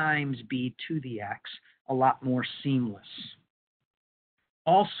a times b to the x a lot more seamless.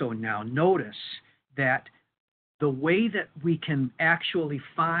 Also now notice that the way that we can actually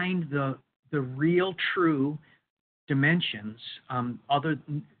find the real true dimensions,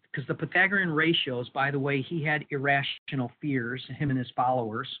 because the Pythagorean ratios, by the way, he had irrational fears, him and his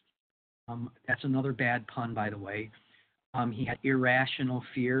followers. That's another bad pun, by the way. He had irrational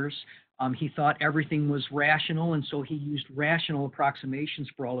fears. He thought everything was rational, and so he used rational approximations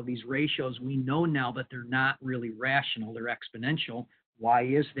for all of these ratios. We know now that they're not really rational, they're exponential. Why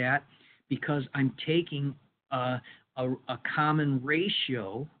is that? Because I'm taking a common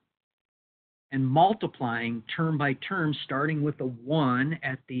ratio and multiplying term by term, starting with a 1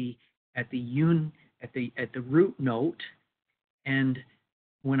 at the root note, and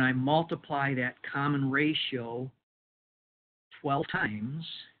when I multiply that common ratio 12 times,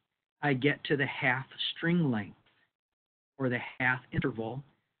 I get to the half string length, or the half interval,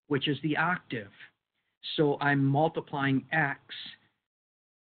 which is the octave. So I'm multiplying x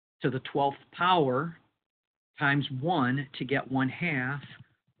to the 12th power times 1 to get 1/2,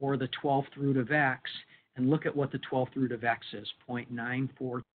 or the 12th root of x, and look at what the 12th root of x is,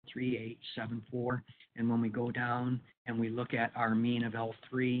 0.943874. And when we go down and we look at our mean of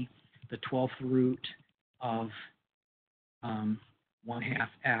L3, the 12th root of 1/2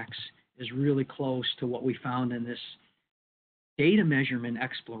 x is really close to what we found in this data measurement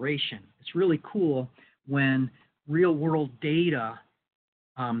exploration. It's really cool when real-world data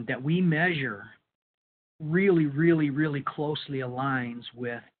that we measure really, really, really closely aligns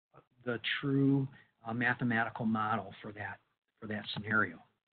with the true mathematical model for that scenario.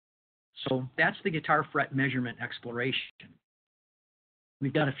 So that's the guitar fret measurement exploration.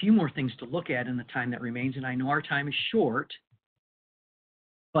 We've got a few more things to look at in the time that remains, and I know our time is short,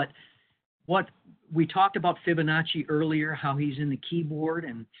 but we talked about Fibonacci earlier, how he's in the keyboard.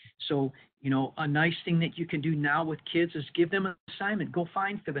 And so, a nice thing that you can do now with kids is give them an assignment. Go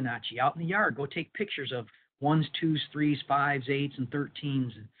find Fibonacci out in the yard. Go take pictures of 1s, 2s, 3s, 5s, 8s, and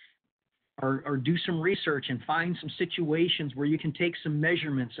 13s. Or do some research and find some situations where you can take some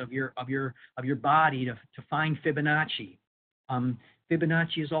measurements of your body to find Fibonacci.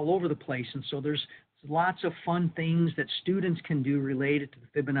 Fibonacci is all over the place, and so there's lots of fun things that students can do related to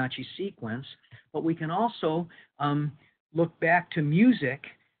the Fibonacci sequence. But we can also look back to music,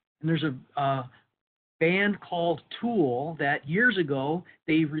 and there's a band called Tool that years ago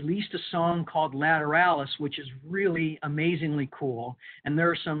they released a song called Lateralis, which is really amazingly cool. And there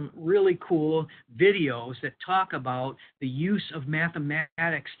are some really cool videos that talk about the use of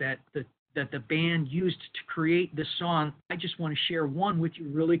mathematics that the band used to create this song. I just want to share one with you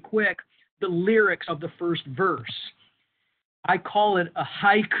really quick. The lyrics of the first verse. I call it a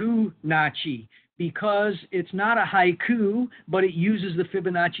haiku-nachi because it's not a haiku, but it uses the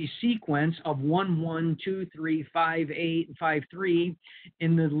Fibonacci sequence of 1, 1, 2, 3, 5, 8, and 5, 3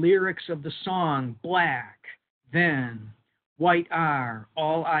 in the lyrics of the song. Black, then, white are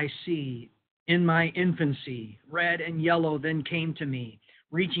all I see. In my infancy, red and yellow then came to me.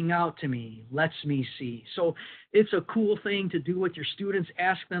 Reaching out to me, lets me see. So it's a cool thing to do with your students.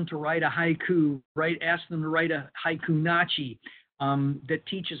 Ask them to write a haiku, ask them to write a haiku-nachi that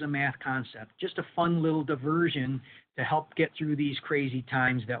teaches a math concept. Just a fun little diversion to help get through these crazy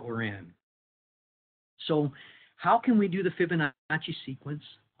times that we're in. So how can we do the Fibonacci sequence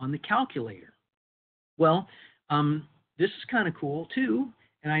on the calculator? Well, this is kind of cool too.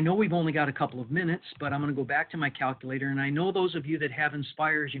 And I know we've only got a couple of minutes, but I'm going to go back to my calculator. And I know those of you that have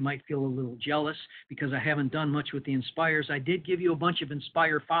Inspires, you might feel a little jealous because I haven't done much with the Inspires. I did give you a bunch of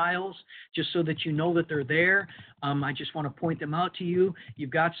Inspire files just so that you know that they're there. I just want to point them out to you. You've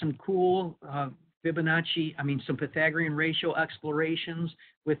got some cool some Pythagorean ratio explorations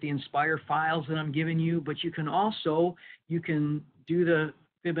with the Inspire files that I'm giving you. But you can do the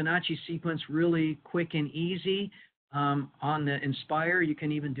Fibonacci sequence really quick and easy. On the Inspire. You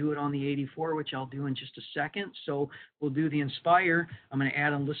can even do it on the 84, which I'll do in just a second. So we'll do the Inspire. I'm going to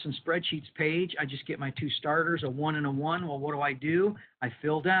add a Listen Spreadsheets page. I just get my two starters, a 1 and a 1. Well, what do? I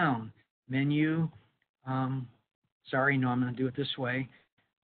fill down. Menu, I'm going to do it this way,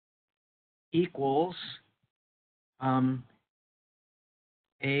 equals A1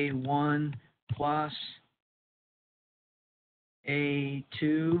 plus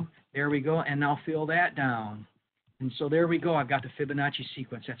A2. There we go. And now fill that down. And so there we go. I've got the Fibonacci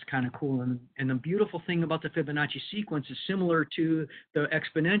sequence. That's kind of cool. And the beautiful thing about the Fibonacci sequence is similar to the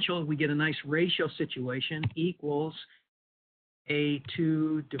exponential. We get a nice ratio situation, equals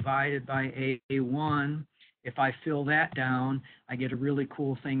A2 divided by A1. If I fill that down, I get a really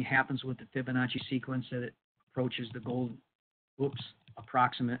cool thing happens with the Fibonacci sequence that it approaches the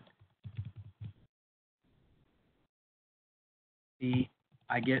approximate.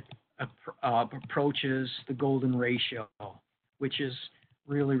 Approaches the golden ratio, which is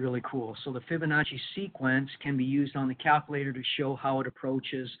really, really cool. So the Fibonacci sequence can be used on the calculator to show how it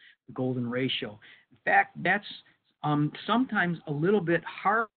approaches the golden ratio. In fact, that's sometimes a little bit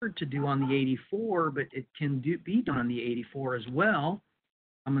hard to do on the 84, but it can be done on the 84 as well.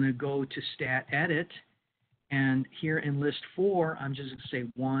 I'm going to go to Stat Edit, and here in List 4, I'm just going to say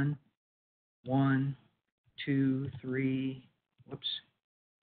 1, 1, 2, 3,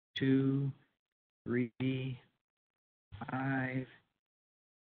 2, 3, 5,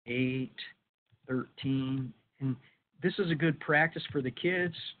 8, 13. And this is a good practice for the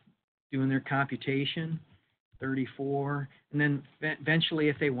kids doing their computation, 34. And then eventually,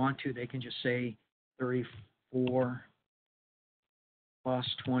 if they want to, they can just say 34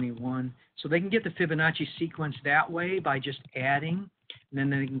 plus 21. So they can get the Fibonacci sequence that way by just adding. And then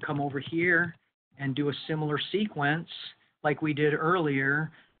they can come over here and do a similar sequence like we did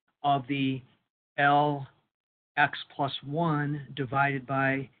earlier, of the LX plus 1 divided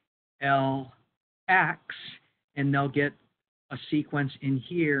by LX, and they'll get a sequence in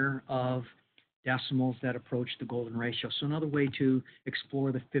here of decimals that approach the golden ratio. So another way to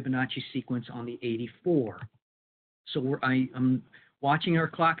explore the Fibonacci sequence on the 84. So I'm watching our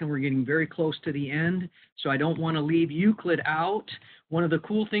clock, and we're getting very close to the end, so I don't want to leave Euclid out. One of the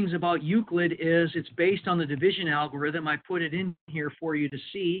cool things about Euclid is it's based on the division algorithm. I put it in here for you to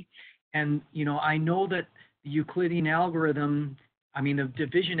see, and I know that the Euclidean algorithm, the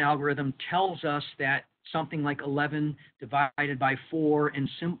division algorithm tells us that something like 11 divided by 4, and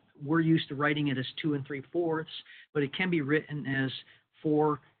we're used to writing it as 2 3/4, but it can be written as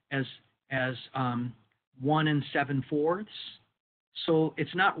 1 7/4. So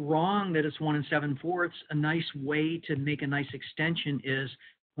it's not wrong that it's 1 7/4. A nice way to make a nice extension is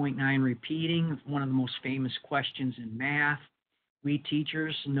 0.9 repeating, one of the most famous questions in math. We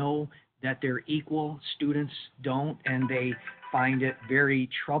teachers know that they're equal. Students don't, and they find it very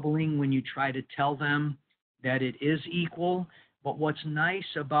troubling when you try to tell them that it is equal. But what's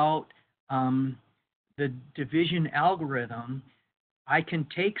nice about the division algorithm, I can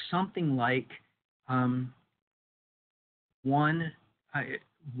take something like 1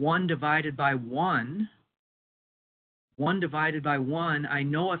 divided by 1. 1 divided by 1, I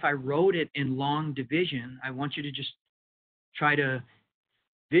know if I wrote it in long division, I want you to just try to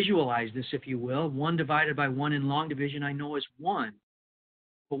visualize this, if you will. 1 divided by 1 in long division, I know is 1.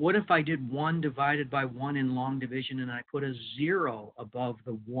 But what if I did 1 divided by 1 in long division and I put a 0 above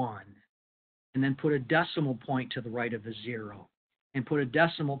the 1, and then put a decimal point to the right of the 0, and put a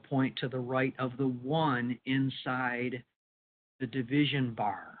decimal point to the right of the 1 inside the division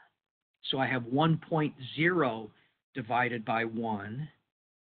bar? So I have 1.0 divided by 1,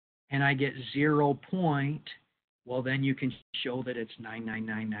 and I get 0 point. Well, then you can show that it's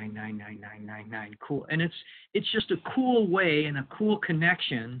 999999999. Cool. And it's just a cool way and a cool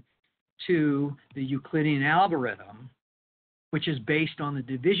connection to the Euclidean algorithm, which is based on the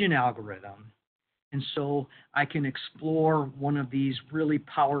division algorithm. And so I can explore one of these really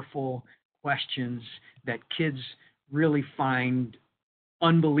powerful questions that kids really find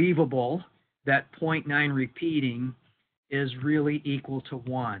unbelievable, that 0.9 repeating is really equal to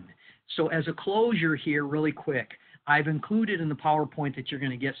 1. So as a closure here, really quick, I've included in the PowerPoint that you're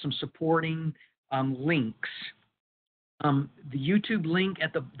going to get some supporting links. The YouTube link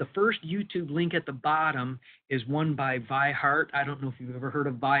at the first YouTube link at the bottom is one by Vi Hart. I don't know if you've ever heard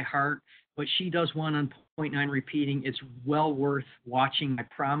of Vi Hart, but she does one on 0.9 repeating. It's well worth watching, I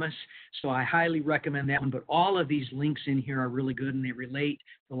promise. So I highly recommend that one. But all of these links in here are really good, and they relate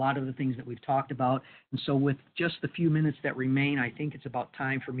to a lot of the things that we've talked about. And so with just the few minutes that remain, I think it's about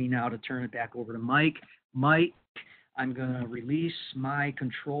time for me now to turn it back over to Mike. Mike, I'm going to release my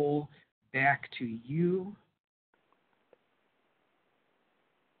control back to you.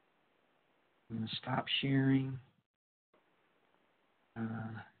 I'm going to stop sharing.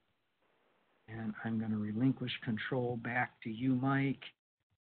 And I'm going to relinquish control back to you, Mike.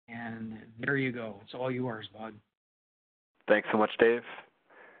 And there you go. It's all yours, bud. Thanks so much, Dave.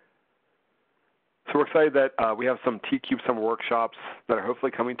 So we're excited that we have some T-Cube summer workshops that are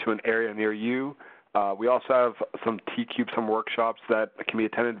hopefully coming to an area near you. We also have some T-Cube summer workshops that can be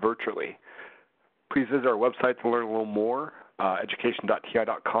attended virtually. Please visit our website to learn a little more,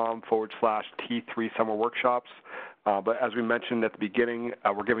 education.ti.com/T3 summer workshops. But as we mentioned at the beginning,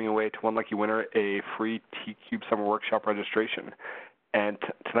 we're giving away to one lucky winner a free T-Cube summer workshop registration. And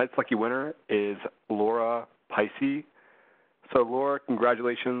tonight's lucky winner is Laura Pisey. So Laura,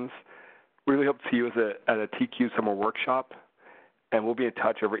 congratulations. We really hope to see you at a T-Cube summer workshop, and we'll be in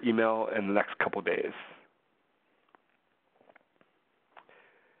touch over email in the next couple days.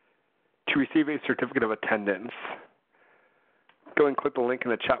 To receive a certificate of attendance, go and click the link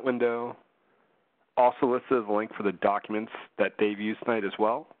in the chat window. Also listed is a link for the documents that Dave used tonight as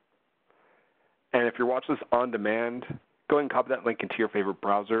well. And if you're watching this on demand, go ahead and copy that link into your favorite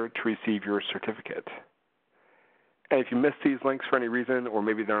browser to receive your certificate. And if you miss these links for any reason, or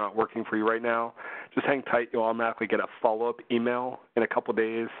maybe they're not working for you right now, just hang tight. You'll automatically get a follow-up email in a couple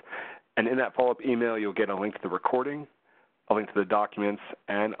days. And in that follow-up email, you'll get a link to the recording, a link to the documents,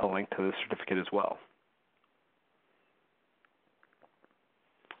 and a link to the certificate as well.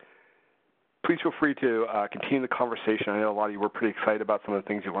 Please feel free to continue the conversation. I know a lot of you were pretty excited about some of the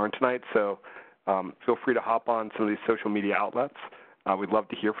things you learned tonight, so feel free to hop on some of these social media outlets. We'd love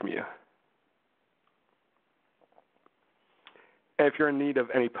to hear from you. And if you're in need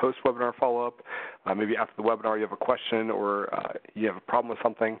of any post-webinar follow-up, maybe after the webinar you have a question or you have a problem with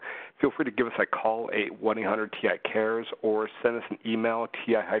something, feel free to give us a call at 1-800-TI-CARES or send us an email,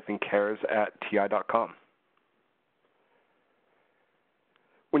 ti-cares@ti.com.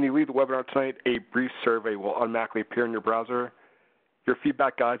 When you leave the webinar tonight, a brief survey will automatically appear in your browser. Your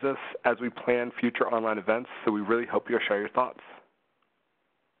feedback guides us as we plan future online events, so we really hope you'll share your thoughts.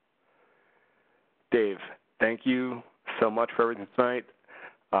 Dave, thank you so much for everything tonight.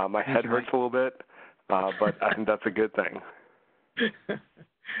 My head hurts a little bit, but I think that's a good thing.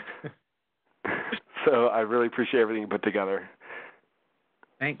 So I really appreciate everything you put together.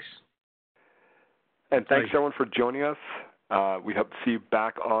 Thanks. And thanks, everyone, for joining us. We hope to see you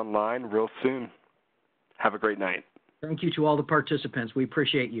back online real soon. Have a great night. Thank you to all the participants. We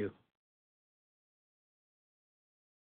appreciate you.